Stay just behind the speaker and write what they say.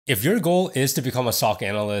If your goal is to become a SOC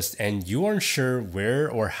analyst and you aren't sure where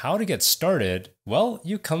or how to get started, well,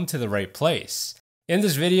 you come to the right place. In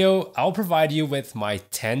this video, I'll provide you with my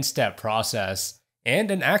 10-step process and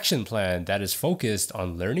an action plan that is focused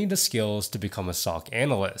on learning the skills to become a SOC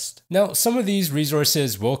analyst. Now, some of these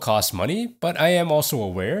resources will cost money, but I am also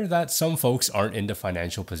aware that some folks aren't in the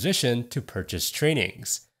financial position to purchase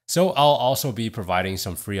trainings. So I'll also be providing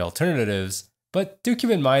some free alternatives, but do keep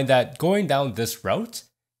in mind that going down this route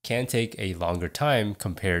can take a longer time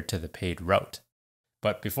compared to the paid route.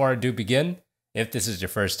 But before I do begin, if this is your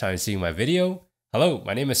first time seeing my video, hello,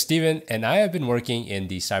 my name is Steven and I have been working in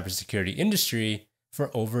the cybersecurity industry for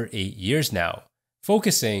over 8 years now,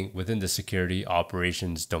 focusing within the security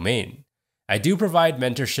operations domain. I do provide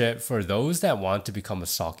mentorship for those that want to become a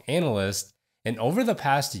SOC analyst, and over the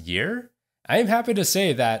past year, I am happy to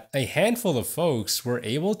say that a handful of folks were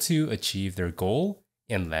able to achieve their goal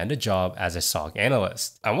and land a job as a SOC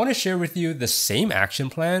analyst. I want to share with you the same action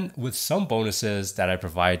plan with some bonuses that I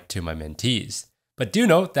provide to my mentees. But do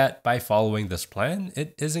note that by following this plan,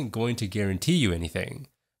 it isn't going to guarantee you anything,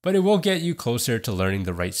 but it will get you closer to learning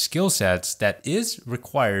the right skill sets that is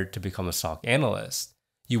required to become a SOC analyst.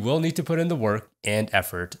 You will need to put in the work and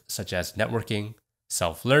effort such as networking,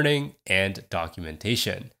 self-learning, and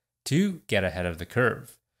documentation to get ahead of the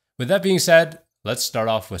curve. With that being said, let's start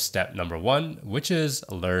off with step number 1, which is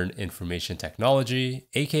learn information technology,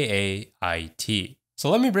 aka IT. So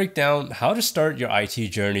let me break down how to start your IT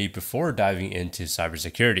journey before diving into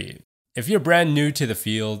cybersecurity. If you're brand new to the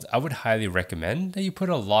field, I would highly recommend that you put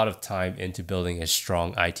a lot of time into building a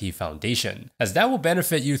strong IT foundation, as that will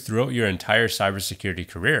benefit you throughout your entire cybersecurity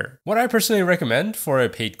career. What I personally recommend for a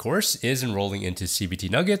paid course is enrolling into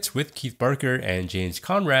CBT Nuggets with Keith Barker and James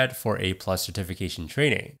Conrad for A+ certification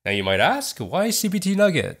training. Now you might ask, why CBT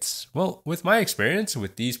Nuggets? Well, with my experience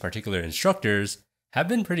with these particular instructors, have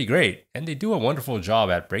been pretty great, and they do a wonderful job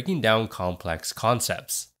at breaking down complex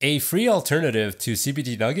concepts. A free alternative to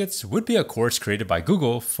CBT Nuggets would be a course created by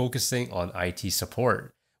Google focusing on IT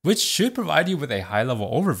support, which should provide you with a high-level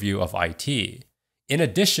overview of IT. In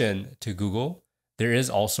addition to Google, there is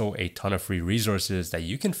also a ton of free resources that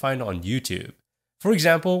you can find on YouTube. For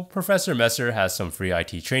example, Professor Messer has some free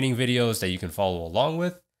IT training videos that you can follow along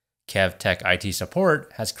with. Kev Tech IT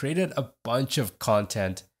Support has created a bunch of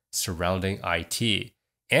content surrounding IT,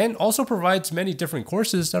 and also provides many different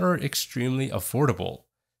courses that are extremely affordable.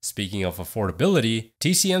 Speaking of affordability,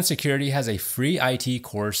 TCM Security has a free IT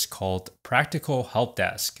course called Practical Help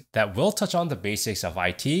Desk that will touch on the basics of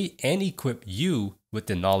IT and equip you with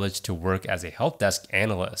the knowledge to work as a help desk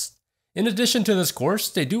analyst. In addition to this course,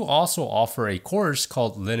 they do also offer a course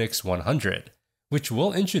called Linux 100, which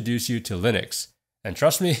will introduce you to Linux. And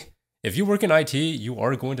trust me, if you work in IT, you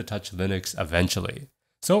are going to touch Linux eventually.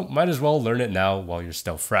 So might as well learn it now while you're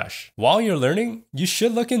still fresh. While you're learning, you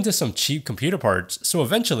should look into some cheap computer parts so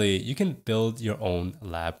eventually you can build your own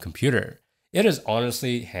lab computer. It is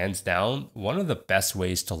honestly, hands down, one of the best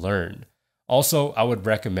ways to learn. Also, I would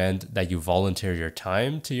recommend that you volunteer your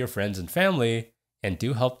time to your friends and family and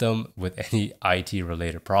do help them with any IT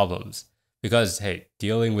related problems. Because hey,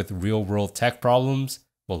 dealing with real world tech problems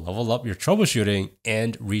will level up your troubleshooting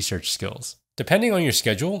and research skills. Depending on your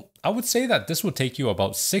schedule, I would say that this will take you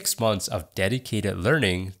about 6 months of dedicated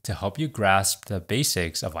learning to help you grasp the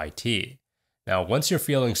basics of IT. Now, once you're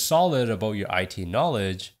feeling solid about your IT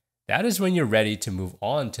knowledge, that is when you're ready to move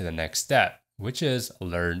on to the next step, which is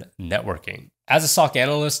learn networking. As a SOC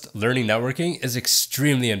analyst, learning networking is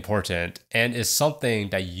extremely important and is something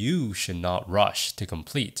that you should not rush to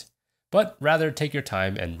complete, but rather take your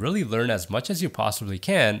time and really learn as much as you possibly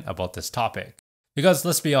can about this topic. Because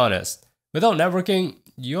let's be honest, without networking,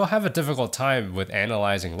 you'll have a difficult time with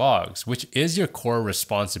analyzing logs, which is your core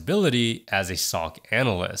responsibility as a SOC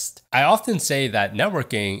analyst. I often say that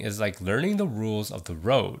networking is like learning the rules of the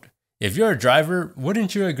road. If you're a driver,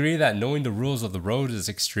 wouldn't you agree that knowing the rules of the road is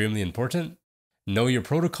extremely important? Know your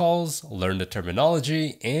protocols, learn the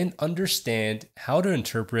terminology, and understand how to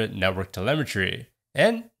interpret network telemetry,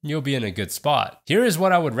 and you'll be in a good spot. Here is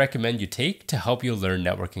what I would recommend you take to help you learn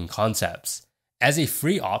networking concepts. As a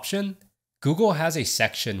free option, Google has a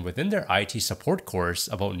section within their IT support course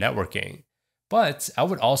about networking, but I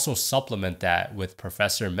would also supplement that with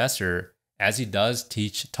Professor Messer, as he does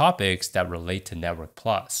teach topics that relate to Network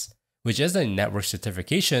Plus, which is a network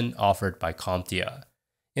certification offered by CompTIA.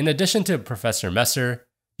 In addition to Professor Messer,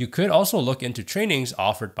 you could also look into trainings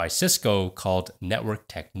offered by Cisco called Network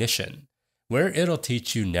Technician, where it'll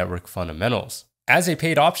teach you network fundamentals. As a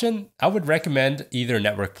paid option, I would recommend either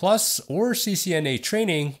Network Plus or CCNA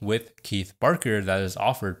training with Keith Barker that is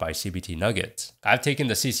offered by CBT Nuggets. I've taken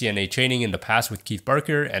the CCNA training in the past with Keith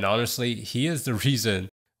Barker, and honestly, he is the reason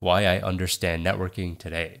why I understand networking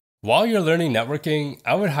today. While you're learning networking,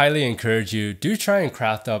 I would highly encourage you to try and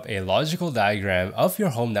craft up a logical diagram of your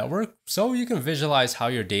home network so you can visualize how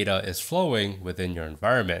your data is flowing within your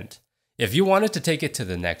environment. If you wanted to take it to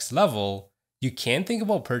the next level, you can think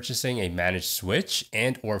about purchasing a managed switch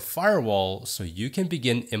and/or firewall so you can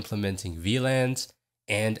begin implementing VLANs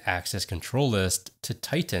and access control list to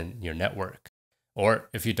tighten your network. Or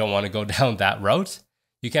if you don't want to go down that route,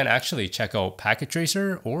 you can actually check out Packet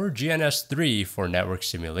Tracer or GNS3 for network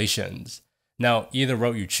simulations. Now, either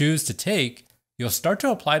route you choose to take, you'll start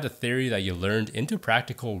to apply the theory that you learned into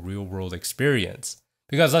practical real-world experience.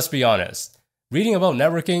 Because let's be honest, reading about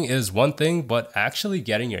networking is one thing, but actually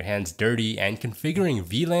getting your hands dirty and configuring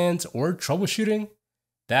VLANs or troubleshooting,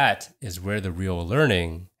 that is where the real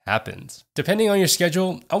learning happens. Depending on your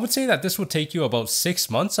schedule, I would say that this will take you about 6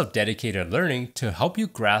 months of dedicated learning to help you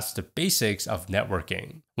grasp the basics of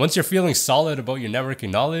networking. Once you're feeling solid about your networking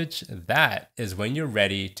knowledge, that is when you're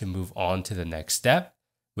ready to move on to the next step,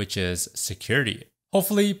 which is security.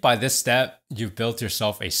 Hopefully, by this step, you've built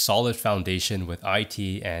yourself a solid foundation with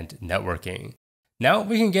IT and networking. Now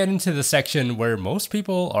we can get into the section where most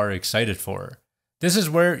people are excited for. This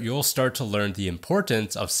is where you'll start to learn the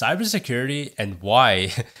importance of cybersecurity and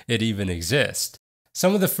why it even exists.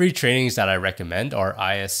 Some of the free trainings that I recommend are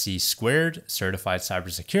ISC Squared, Certified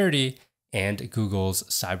Cybersecurity, and Google's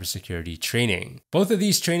Cybersecurity Training. Both of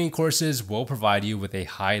these training courses will provide you with a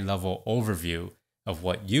high-level overview of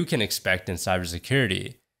what you can expect in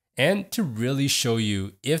cybersecurity, and to really show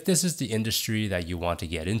you if this is the industry that you want to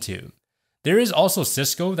get into. There is also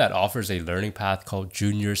Cisco that offers a learning path called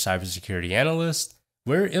Junior Cybersecurity Analyst,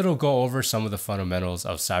 where it'll go over some of the fundamentals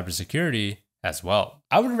of cybersecurity as well.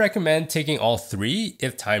 I would recommend taking all three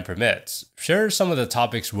if time permits. Sure, some of the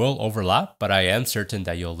topics will overlap, but I am certain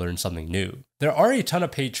that you'll learn something new. There are a ton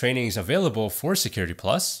of paid trainings available for Security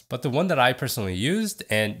Plus, but the one that I personally used,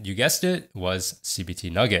 and you guessed it, was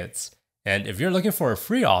CBT Nuggets. And if you're looking for a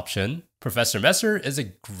free option, Professor Messer is a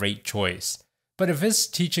great choice. But if his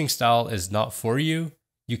teaching style is not for you,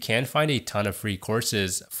 you can find a ton of free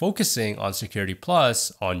courses focusing on Security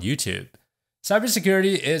Plus on YouTube.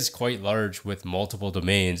 Cybersecurity is quite large with multiple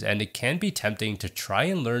domains, and it can be tempting to try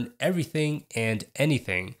and learn everything and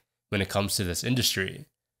anything when it comes to this industry.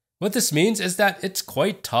 What this means is that it's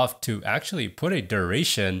quite tough to actually put a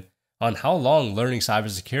duration on how long learning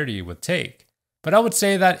cybersecurity would take. But I would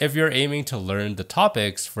say that if you're aiming to learn the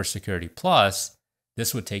topics for Security Plus,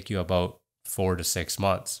 this would take you about 4 to 6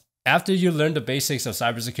 months. After you learn the basics of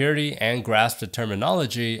cybersecurity and grasp the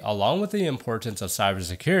terminology along with the importance of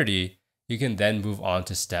cybersecurity, you can then move on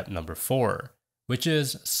to step number 4, which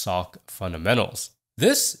is SOC fundamentals.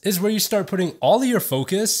 This is where you start putting all of your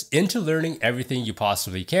focus into learning everything you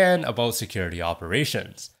possibly can about security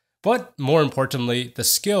operations, but more importantly, the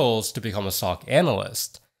skills to become a SOC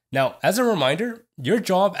analyst. Now, as a reminder, your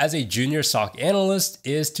job as a junior SOC analyst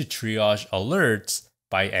is to triage alerts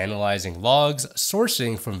by analyzing logs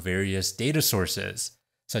sourcing from various data sources,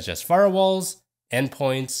 such as firewalls,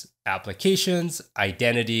 endpoints, applications,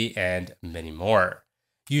 identity, and many more.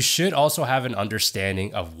 You should also have an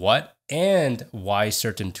understanding of what and why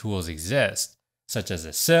certain tools exist, such as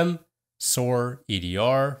a SIEM, SOAR,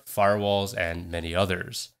 EDR, firewalls, and many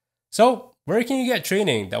others. So, where can you get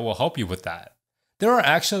training that will help you with that? There are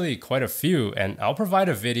actually quite a few, and I'll provide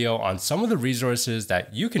a video on some of the resources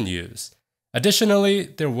that you can use. Additionally,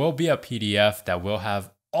 there will be a PDF that will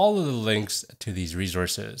have all of the links to these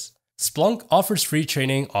resources. Splunk offers free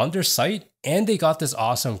training on their site, and they got this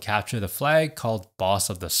awesome capture the flag called Boss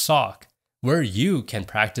of the SOC, where you can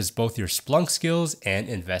practice both your Splunk skills and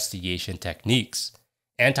investigation techniques.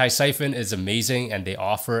 Anti-Siphon is amazing, and they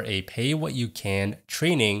offer a pay-what-you-can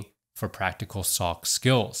training for practical SOC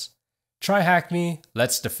skills. TryHackMe,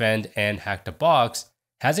 LetsDefend, and Hack the Box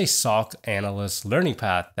has a SOC Analyst learning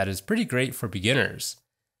path that is pretty great for beginners.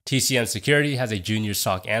 TCM Security has a junior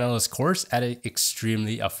SOC Analyst course at an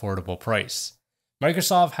extremely affordable price.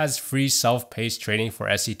 Microsoft has free self-paced training for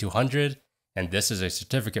SC200, and this is a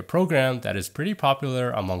certificate program that is pretty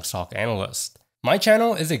popular among SOC analysts. My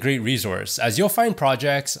channel is a great resource as you'll find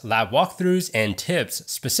projects, lab walkthroughs, and tips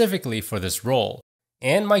specifically for this role.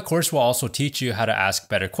 And my course will also teach you how to ask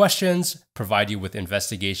better questions, provide you with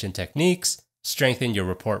investigation techniques, strengthen your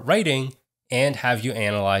report writing, and have you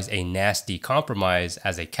analyze a nasty compromise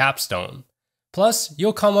as a capstone. Plus,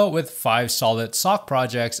 you'll come out with 5 solid SOC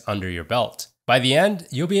projects under your belt. By the end,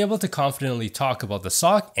 you'll be able to confidently talk about the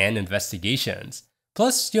SOC and investigations.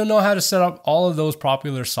 Plus, you'll know how to set up all of those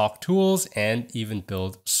popular SOC tools and even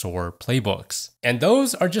build SOAR playbooks. And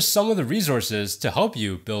those are just some of the resources to help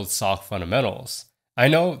you build SOC fundamentals. I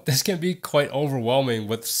know this can be quite overwhelming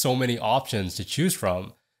with so many options to choose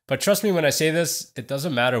from, but trust me when I say this, it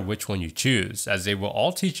doesn't matter which one you choose, as they will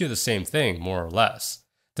all teach you the same thing, more or less.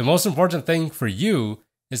 The most important thing for you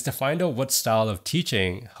is to find out what style of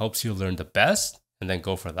teaching helps you learn the best and then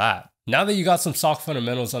go for that. Now that you got some SOC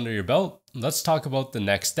fundamentals under your belt, let's talk about the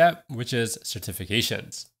next step, which is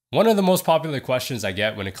certifications. One of the most popular questions I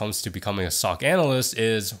get when it comes to becoming a SOC analyst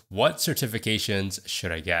is, what certifications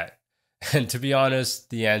should I get? And to be honest,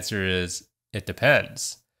 the answer is, it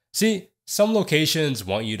depends. See, some locations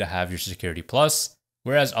want you to have your Security Plus,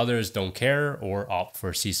 whereas others don't care or opt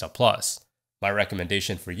for CySA Plus. My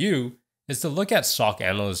recommendation for you is to look at SOC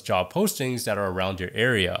analyst job postings that are around your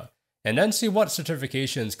area, and then see what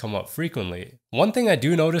certifications come up frequently. One thing I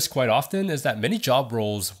do notice quite often is that many job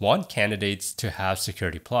roles want candidates to have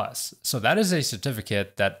Security Plus, so that is a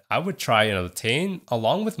certificate that I would try and obtain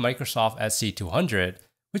along with Microsoft SC200,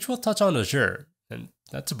 which we'll touch on Azure, and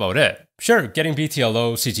that's about it. Sure, getting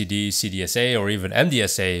BTLO, CTD, CDSA, or even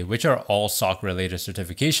MDSA, which are all SOC-related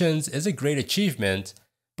certifications, is a great achievement,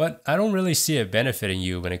 but I don't really see it benefiting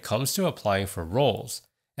you when it comes to applying for roles,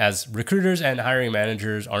 as recruiters and hiring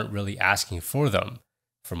managers aren't really asking for them,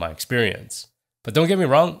 from my experience. But don't get me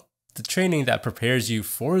wrong, the training that prepares you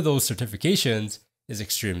for those certifications is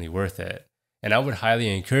extremely worth it, and I would highly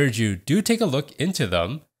encourage you to take a look into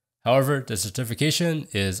them. However, the certification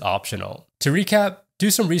is optional. To recap, do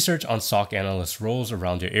some research on SOC analyst roles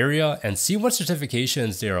around your area and see what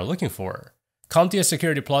certifications they are looking for. CompTIA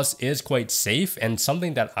Security Plus is quite safe and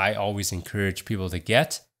something that I always encourage people to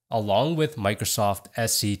get, along with Microsoft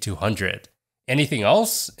SC200. Anything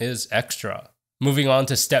else is extra. Moving on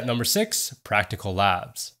to step number 6, practical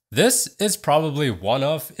labs. This is probably one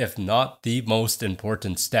of, if not the most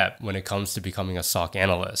important step when it comes to becoming a SOC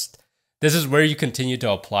analyst. This is where you continue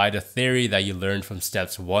to apply the theory that you learned from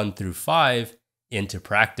steps 1 through 5 into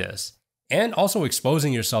practice, and also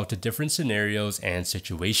exposing yourself to different scenarios and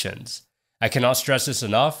situations. I cannot stress this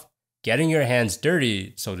enough, getting your hands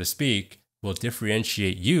dirty, so to speak, will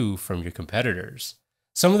differentiate you from your competitors.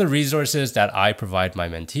 Some of the resources that I provide my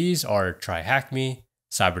mentees are TryHackMe,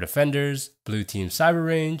 Cyber Defenders, Blue Team Cyber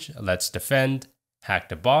Range, LetsDefend, Hack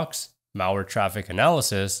the Box, Malware Traffic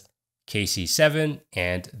Analysis, KC7,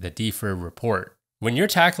 and the MyDFIR report. When you're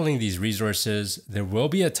tackling these resources, there will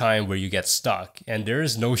be a time where you get stuck, and there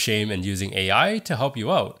is no shame in using AI to help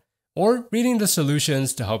you out, or reading the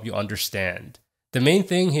solutions to help you understand. The main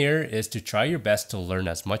thing here is to try your best to learn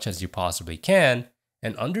as much as you possibly can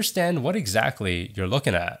and understand what exactly you're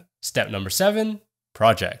looking at. Step number 7,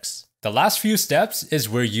 projects. The last few steps is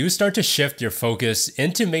where you start to shift your focus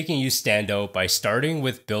into making you stand out by starting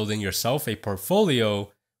with building yourself a portfolio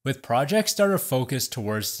with projects that are focused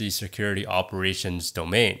towards the security operations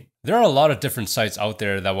domain. There are a lot of different sites out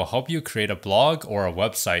there that will help you create a blog or a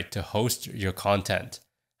website to host your content.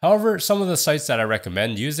 However, some of the sites that I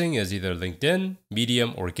recommend using is either LinkedIn,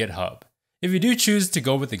 Medium, or GitHub. If you do choose to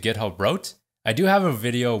go with the GitHub route, I do have a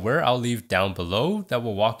video where I'll leave down below that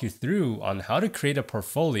will walk you through on how to create a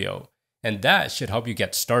portfolio, and that should help you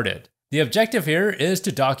get started. The objective here is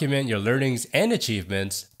to document your learnings and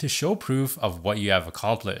achievements to show proof of what you have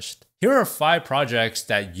accomplished. Here are 5 projects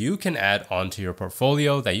that you can add onto your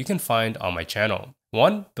portfolio that you can find on my channel.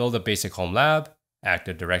 1. Build a basic home lab,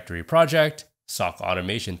 Active Directory project, SOC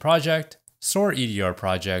automation project, SOAR EDR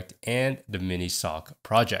project, and the mini SOC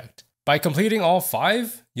project. By completing all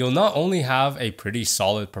 5, you'll not only have a pretty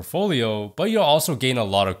solid portfolio, but you'll also gain a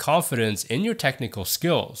lot of confidence in your technical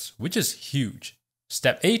skills, which is huge.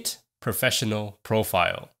 Step 8. Professional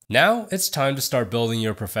profile. Now it's time to start building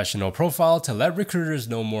your professional profile to let recruiters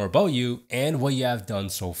know more about you and what you have done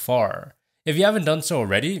so far. If you haven't done so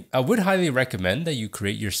already, I would highly recommend that you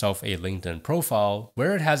create yourself a LinkedIn profile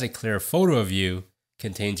where it has a clear photo of you,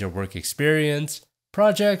 contains your work experience,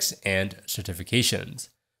 projects, and certifications.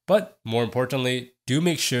 But more importantly, do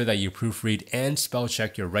make sure that you proofread and spell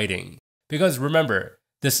check your writing. Because remember,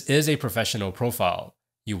 this is a professional profile.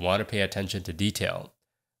 You want to pay attention to detail.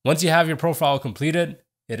 Once you have your profile completed,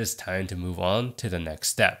 it is time to move on to the next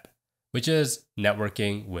step, which is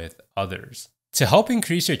networking with others. To help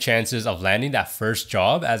increase your chances of landing that first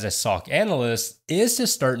job as a SOC analyst is to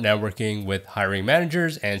start networking with hiring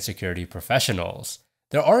managers and security professionals.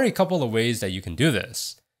 There are a couple of ways that you can do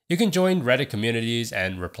this. You can join Reddit communities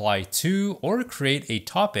and reply to or create a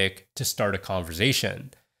topic to start a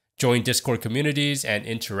conversation. Join Discord communities and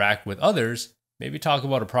interact with others, maybe talk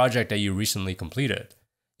about a project that you recently completed.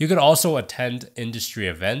 You could also attend industry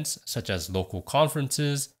events such as local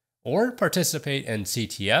conferences or participate in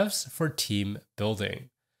CTFs for team building.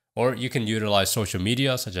 Or you can utilize social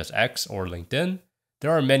media such as X or LinkedIn.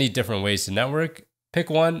 There are many different ways to network. Pick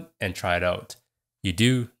one and try it out. You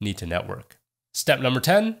do need to network. Step number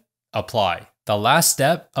 10, apply. The last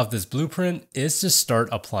step of this blueprint is to start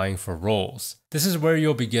applying for roles. This is where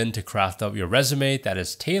you'll begin to craft up your resume that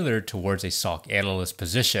is tailored towards a SOC analyst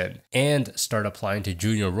position and start applying to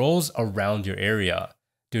junior roles around your area.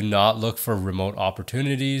 Do not look for remote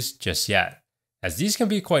opportunities just yet, as these can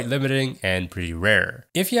be quite limiting and pretty rare.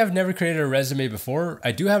 If you have never created a resume before,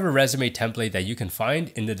 I do have a resume template that you can find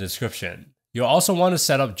in the description. You'll also want to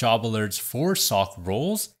set up job alerts for SOC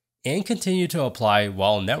roles and continue to apply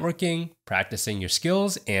while networking, practicing your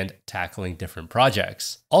skills, and tackling different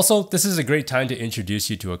projects. Also, this is a great time to introduce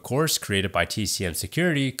you to a course created by TCM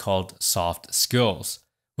Security called Soft Skills,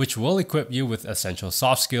 which will equip you with essential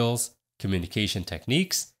soft skills, communication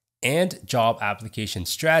techniques, and job application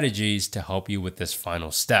strategies to help you with this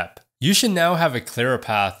final step. You should now have a clearer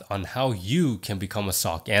path on how you can become a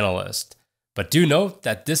SOC analyst. But do note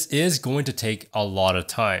that this is going to take a lot of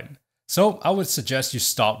time. So I would suggest you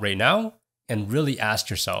stop right now and really ask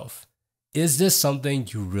yourself, is this something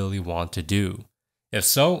you really want to do? If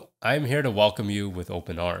so, I'm here to welcome you with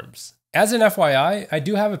open arms. As an FYI, I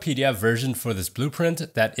do have a PDF version for this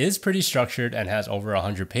blueprint that is pretty structured and has over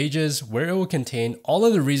 100 pages where it will contain all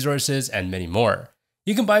of the resources and many more.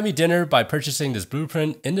 You can buy me dinner by purchasing this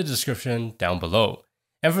blueprint in the description down below.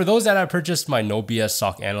 And for those that have purchased my No BS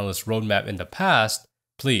SOC Analyst roadmap in the past,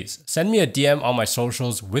 please send me a DM on my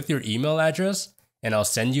socials with your email address and I'll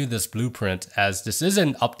send you this blueprint, as this is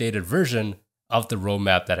an updated version of the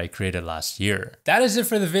roadmap that I created last year. That is it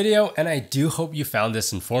for the video, and I do hope you found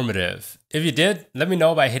this informative. If you did, let me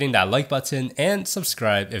know by hitting that like button and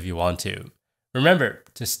subscribe if you want to. Remember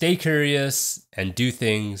to stay curious and do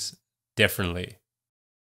things differently.